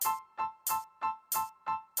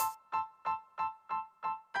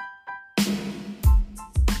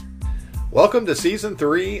Welcome to Season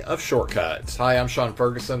 3 of Shortcuts. Hi, I'm Sean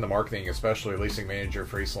Ferguson, the Marketing and Specialty Leasing Manager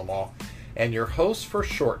for East Lamar, and your host for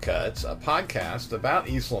Shortcuts, a podcast about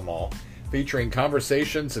East Lamar, featuring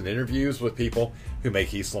conversations and interviews with people who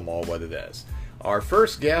make East Lamar what it is. Our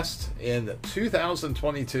first guest in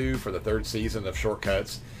 2022 for the third season of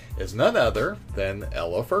Shortcuts is none other than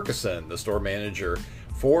Ella Ferguson, the store manager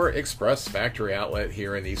for Express Factory Outlet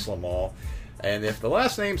here in East Lamar. And if the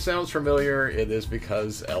last name sounds familiar, it is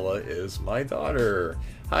because Ella is my daughter.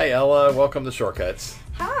 Hi, Ella. Welcome to Shortcuts.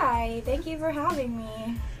 Hi. Thank you for having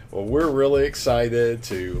me. Well, we're really excited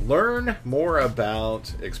to learn more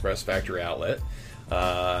about Express Factory Outlet.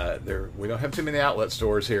 We don't have too many outlet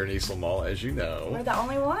stores here in East Lamar, as you know. We're the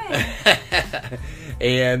only one.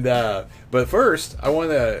 But first, I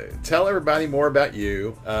want to tell everybody more about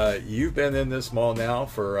you. You've been in this mall now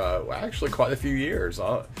for actually quite a few years.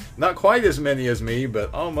 Not quite as many as me,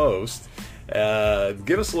 but almost. Give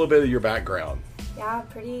us a little bit of your background. Yeah,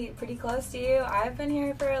 pretty close to you. I've been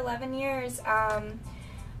here for 11 years.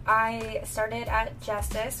 I started at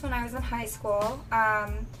Justice when I was in high school.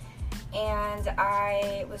 And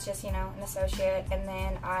I was just, an associate, and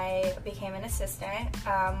then I became an assistant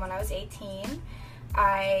when I was 18.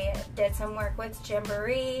 I did some work with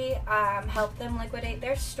Gymboree, helped them liquidate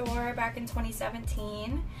their store back in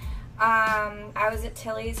 2017. I was at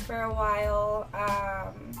Tilly's for a while,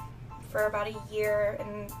 for about a year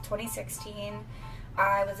in 2016.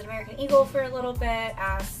 I was at American Eagle for a little bit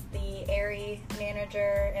as the Aerie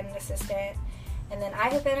manager and assistant. And then I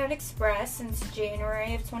have been at Express since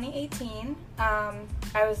January of 2018.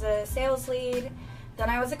 I was a sales lead, then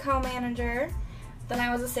I was a co-manager, then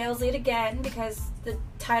I was a sales lead again because the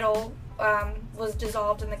title was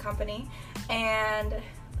dissolved in the company. And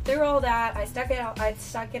through all that, I stuck it out,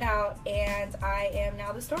 and I am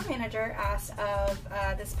now the store manager as of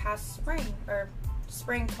this past spring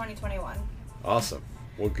 2021. Awesome.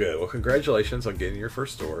 Well, good. Well, congratulations on getting your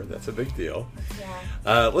first store. That's a big deal.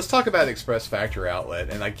 Yeah. Let's talk about Express Factory Outlet.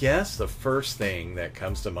 And I guess the first thing that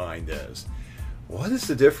comes to mind is, what is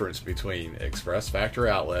the difference between Express Factory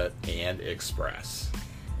Outlet and Express?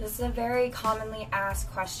 This is a very commonly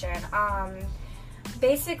asked question.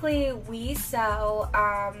 Basically, we sell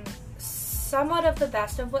somewhat of the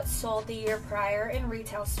best of what's sold the year prior in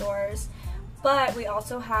retail stores, but we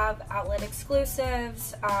also have outlet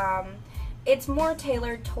exclusives. It's more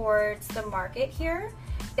tailored towards the market here.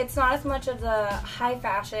 It's not as much of the high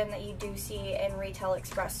fashion that you do see in retail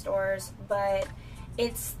express stores, but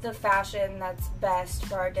it's the fashion that's best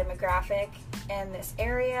for our demographic in this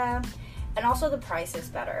area, and also the price is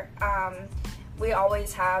better. We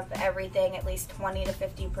always have everything at least 20 to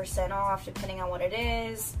 50% off depending on what it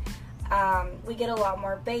is. We get a lot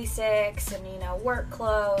more basics and work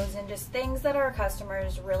clothes and just things that our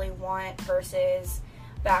customers really want versus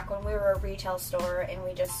back when we were a retail store and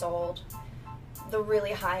we just sold the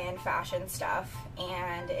really high-end fashion stuff,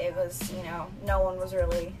 and it was, no one was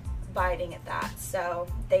really biting at that. So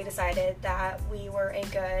they decided that we were a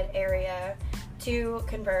good area to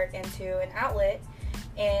convert into an outlet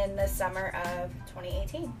in the summer of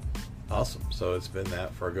 2018. Awesome. So it's been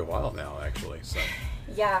that for a good while now, actually. So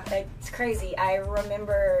yeah, it's crazy. I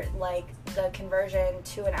remember the conversion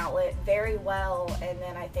to an outlet very well, and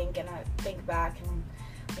then I think back and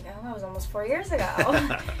that was almost 4 years ago.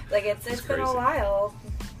 It's been a while.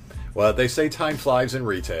 Well, they say time flies in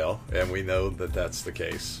retail, and we know that that's the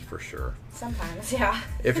case for sure. Sometimes, yeah.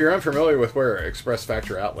 If you're unfamiliar with where Express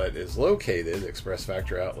Factory Outlet is located, Express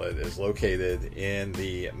Factory Outlet is located in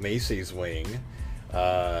the Macy's wing,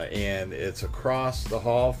 and it's across the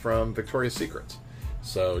hall from Victoria's Secret.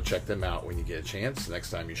 So check them out when you get a chance next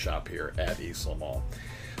time you shop here at East Lamar.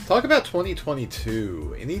 Talk about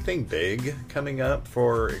 2022. Anything big coming up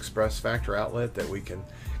for Express Factory Outlet that we can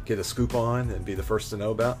get a scoop on and be the first to know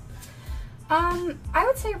about? I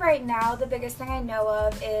would say right now the biggest thing I know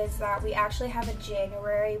of is that we actually have a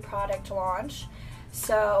January product launch.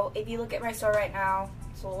 So if you look at my store right now,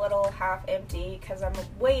 it's a little half empty because I'm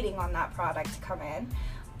waiting on that product to come in.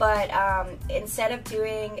 But instead of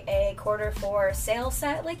doing a Q4 sale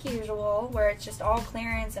set like usual, where it's just all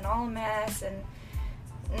clearance and all a mess and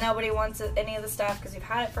nobody wants any of the stuff because we've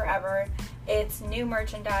had it forever, it's new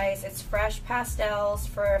merchandise, it's fresh pastels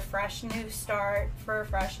for a fresh new start, for a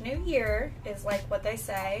fresh new year, is what they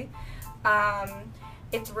say.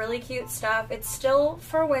 It's really cute stuff. It's still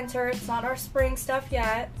for winter. It's not our spring stuff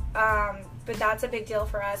yet, but that's a big deal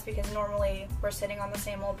for us because normally we're sitting on the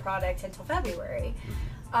same old product until February.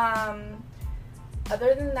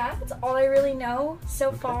 Other than that, that's all I really know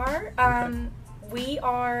so far. We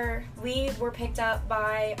were picked up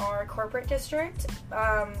by our corporate district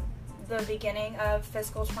the beginning of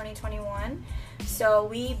fiscal 2021. So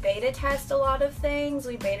we beta test a lot of things.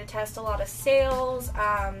 We beta test a lot of sales.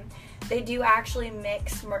 They do actually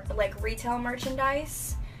mix like retail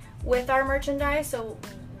merchandise with our merchandise. So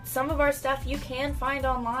some of our stuff you can find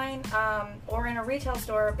online or in a retail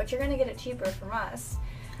store, but you're going to get it cheaper from us.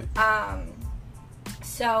 Okay.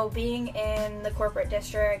 So being in the corporate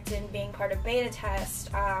district and being part of beta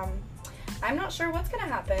test, I'm not sure what's going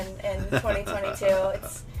to happen in 2022.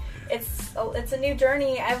 It's a new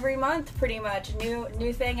journey every month, pretty much.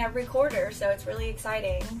 New thing every quarter. So it's really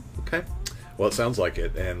exciting. Okay. Well, it sounds like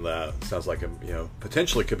it, and sounds like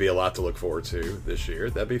potentially could be a lot to look forward to this year.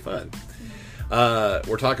 That'd be fun.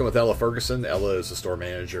 We're talking with Ella Ferguson. Ella is the store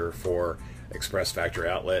manager for Express Factory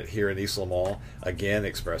Outlet here in East Lamar. Again,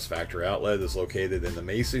 Express Factory Outlet is located in the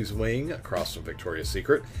Macy's wing across from Victoria's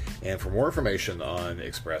Secret. And for more information on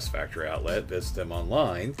Express Factory Outlet, visit them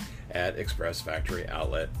online at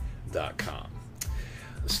expressfactoryoutlet.com.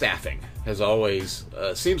 Staffing has always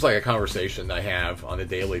seems like a conversation I have on a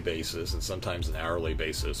daily basis and sometimes an hourly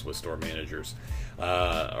basis with store managers.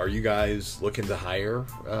 Are you guys looking to hire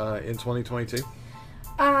in 2022?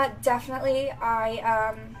 Definitely.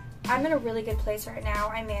 I'm in a really good place right now.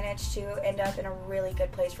 I managed to end up in a really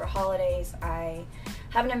good place for holidays. I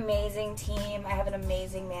have an amazing team. I have an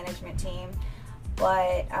amazing management team.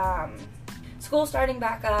 But school's starting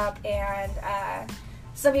back up, and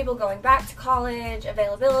some people going back to college,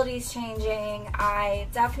 availability's changing. I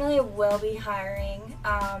definitely will be hiring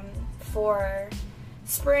for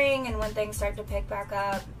spring and when things start to pick back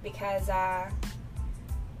up, because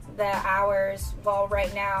the hours, well,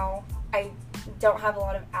 right now I don't have a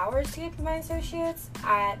lot of hours to give to my associates.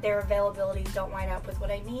 Their availabilities don't line up with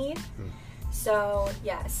what I need. So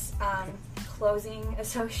yes, closing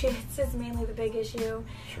associates is mainly the big issue.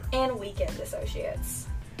 Sure. And weekend associates.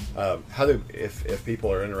 If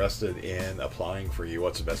people are interested in applying for you,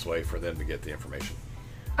 what's the best way for them to get the information?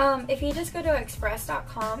 If you just go to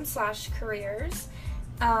express.com/careers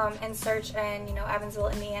and search in Evansville,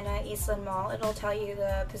 Indiana, Eastland Mall, it'll tell you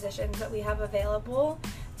the positions that we have available,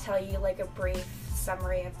 tell you like a brief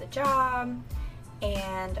summary of the job,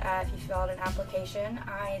 and if you fill out an application,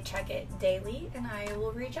 I check it daily and I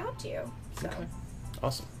will reach out to you. So. Okay.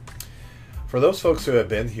 Awesome. For those folks who have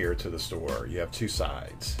been here to the store, you have two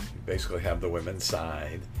sides. You basically have the women's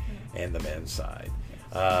side and the men's side.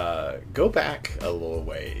 Go back a little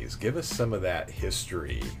ways. Give us some of that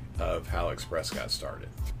history of how Express got started.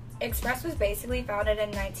 Express was basically founded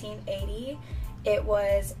in 1980. It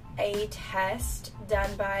was a test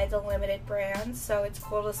done by the Limited Brands, so it's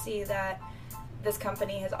cool to see that this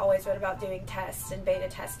company has always been about doing tests and beta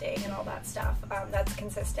testing and all that stuff. That's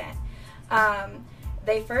consistent.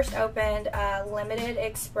 They first opened Limited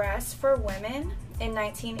Express for women in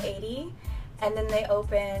 1980, and then they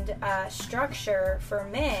opened Structure for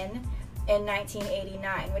men in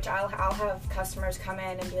 1989, which I'll have customers come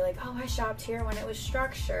in and be like, oh, I shopped here when it was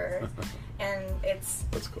Structure. And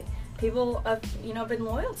that's cool. People have been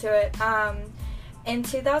loyal to it. In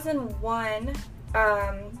 2001,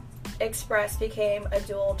 Express became a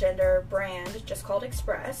dual gender brand just called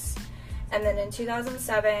Express, and then in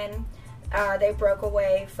 2007 they broke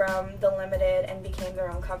away from the Limited and became their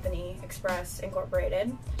own company, Express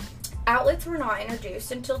Incorporated. Outlets were not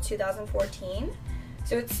introduced until 2014,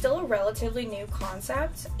 so it's still a relatively new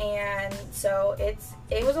concept, and so it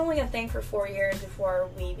was only a thing for 4 years before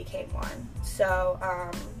we became one. So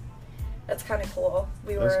that's kind of cool.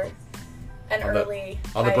 We were an early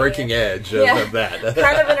on the breaking edge of that.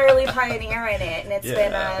 Kind of an early pioneer in it, and it's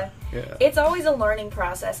been it's always a learning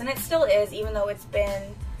process, and it still is, even though it's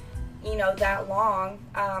been that long.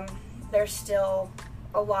 There's still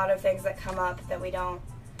a lot of things that come up that we don't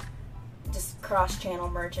just cross-channel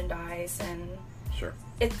merchandise, and sure,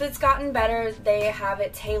 it's gotten better. They have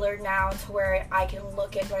it tailored now to where I can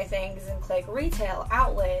look at my things and click retail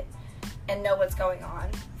outlet and know what's going on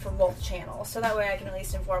for both channels, so that way I can at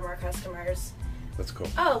least inform our customers. That's cool.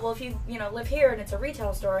 Oh, well, if you live here and it's a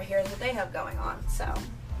retail store, here's what they have going on. So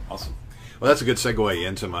awesome. Well, that's a good segue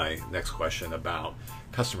into my next question about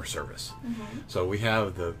customer service. Mm-hmm. So we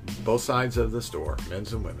have both sides of the store,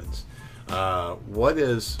 men's and women's. What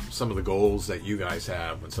is some of the goals that you guys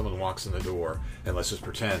have when someone walks in the door, and let's just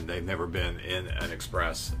pretend they've never been in an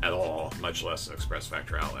Express at all, much less an Express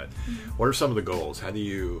Factory Outlet? Mm-hmm. What are some of the goals? How do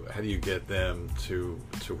you get them to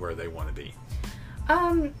where they want to be?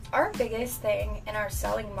 Our biggest thing and our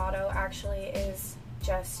selling motto actually is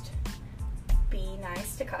just be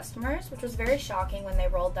nice to customers, which was very shocking when they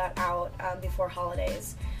rolled that out before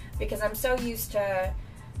holidays, because I'm so used to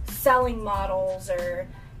selling models or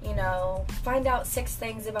find out 6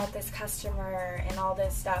 things about this customer and all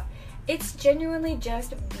this stuff. It's genuinely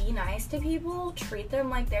just be nice to people, treat them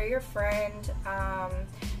like they're your friend,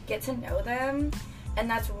 get to know them, and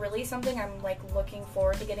that's really something I'm like looking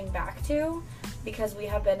forward to getting back to, because we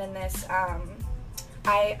have been in this,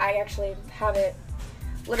 I actually have it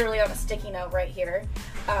literally on a sticky note right here,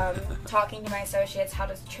 talking to my associates how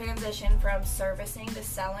to transition from servicing to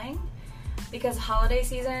selling, because holiday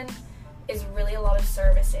season is really a lot of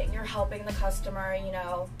servicing. You're helping the customer,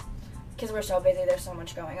 because we're so busy, there's so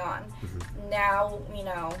much going on. Mm-hmm. Now,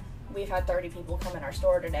 we've had 30 people come in our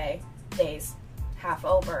store today, days half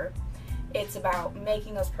over. It's about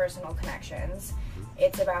making those personal connections.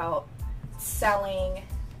 It's about selling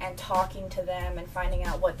and talking to them and finding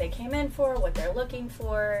out what they came in for, what they're looking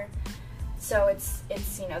for. So it's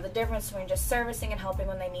the difference between just servicing and helping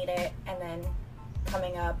when they need it, and then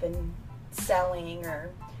coming up and selling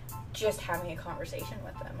or just having a conversation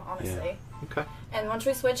with them, honestly. Yeah. Okay. And once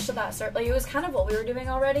we switched to that, it was kind of what we were doing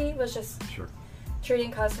already, was just treating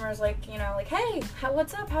customers like, hey,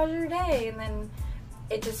 what's up, how's your day? And then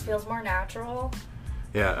it just feels more natural.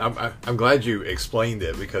 Yeah, I'm glad you explained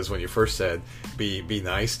it, because when you first said be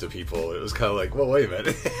nice to people, it was kind of like, well, wait a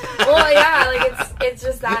minute. Well, yeah, like it's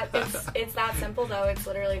just that it's that simple though. It's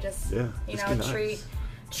literally just nice.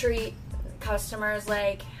 treat customers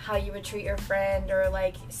like how you would treat your friend, or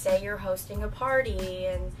like say you're hosting a party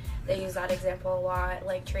and they use that example a lot.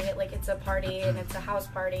 Like treat it like it's a party and it's a house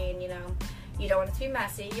party, and you don't want it to be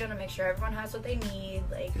messy. You want to make sure everyone has what they need,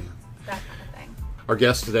 like that kind of thing. Our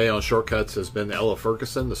guest today on Shortcuts has been Ella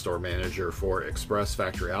Ferguson, the store manager for Express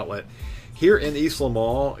Factory Outlet here in East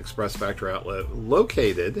Lamar. Express Factory Outlet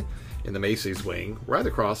located in the Macy's wing, right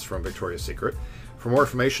across from Victoria's Secret. For more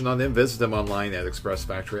information on them, visit them online at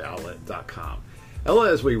expressfactoryoutlet.com.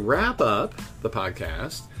 Ella, as we wrap up the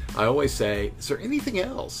podcast, I always say, is there anything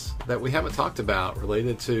else that we haven't talked about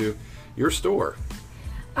related to your store?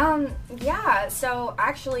 Yeah, so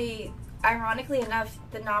actually, ironically enough,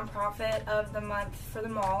 the nonprofit of the month for the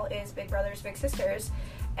mall is Big Brothers Big Sisters,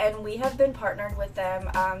 and we have been partnered with them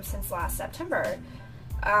since last September.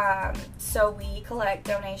 So we collect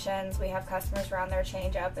donations, we have customers round their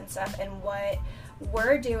change up and stuff, and what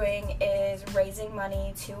we're doing is raising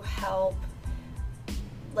money to help,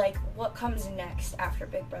 like, what comes next after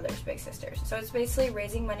Big Brothers Big Sisters. So it's basically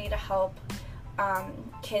raising money to help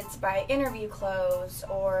kids buy interview clothes,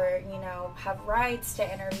 or have rides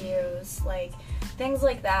to interviews, like things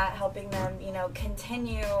like that, helping them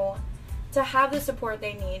continue to have the support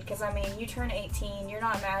they need, because you turn 18, you're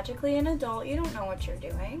not magically an adult, you don't know what you're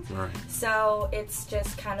doing. Right. So it's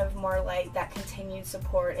just kind of more like that continued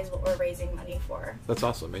support is what we're raising money for. That's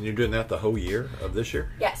awesome. And you're doing that the whole year of this year?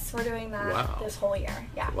 Yes, we're doing that this whole year.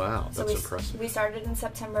 Yeah. Wow, that's impressive. We started in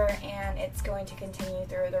September, and it's going to continue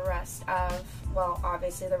through the rest of,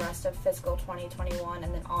 obviously the rest of fiscal 2021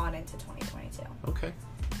 and then on into 2022. Okay.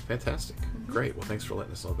 Fantastic. Mm-hmm. Great. Well, thanks for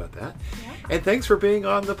letting us know about that. Yeah. And thanks for being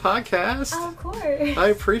on the podcast. Of course. I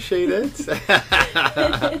appreciate it.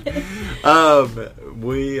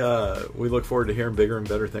 We look forward to hearing bigger and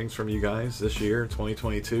better things from you guys this year,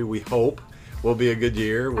 2022. We hope will be a good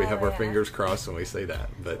year. We have our fingers crossed when we say that.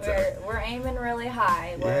 But we're aiming really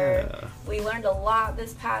high. We learned a lot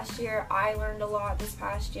this past year. I learned a lot this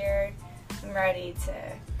past year. I'm ready to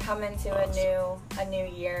come into a new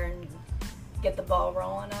year and get the ball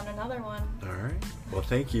rolling on another one. All right. Well,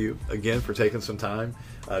 thank you again for taking some time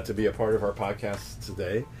to be a part of our podcast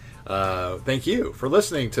today. Thank you for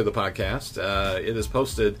listening to the podcast. It is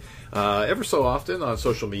posted ever so often on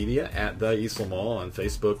social media at the East Lamar on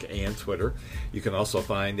Facebook and Twitter. You can also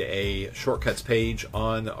find a Shortcuts page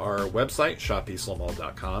on our website,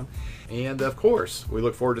 shopeastlamar.com. And of course, we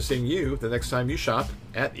look forward to seeing you the next time you shop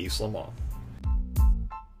at East Lamar.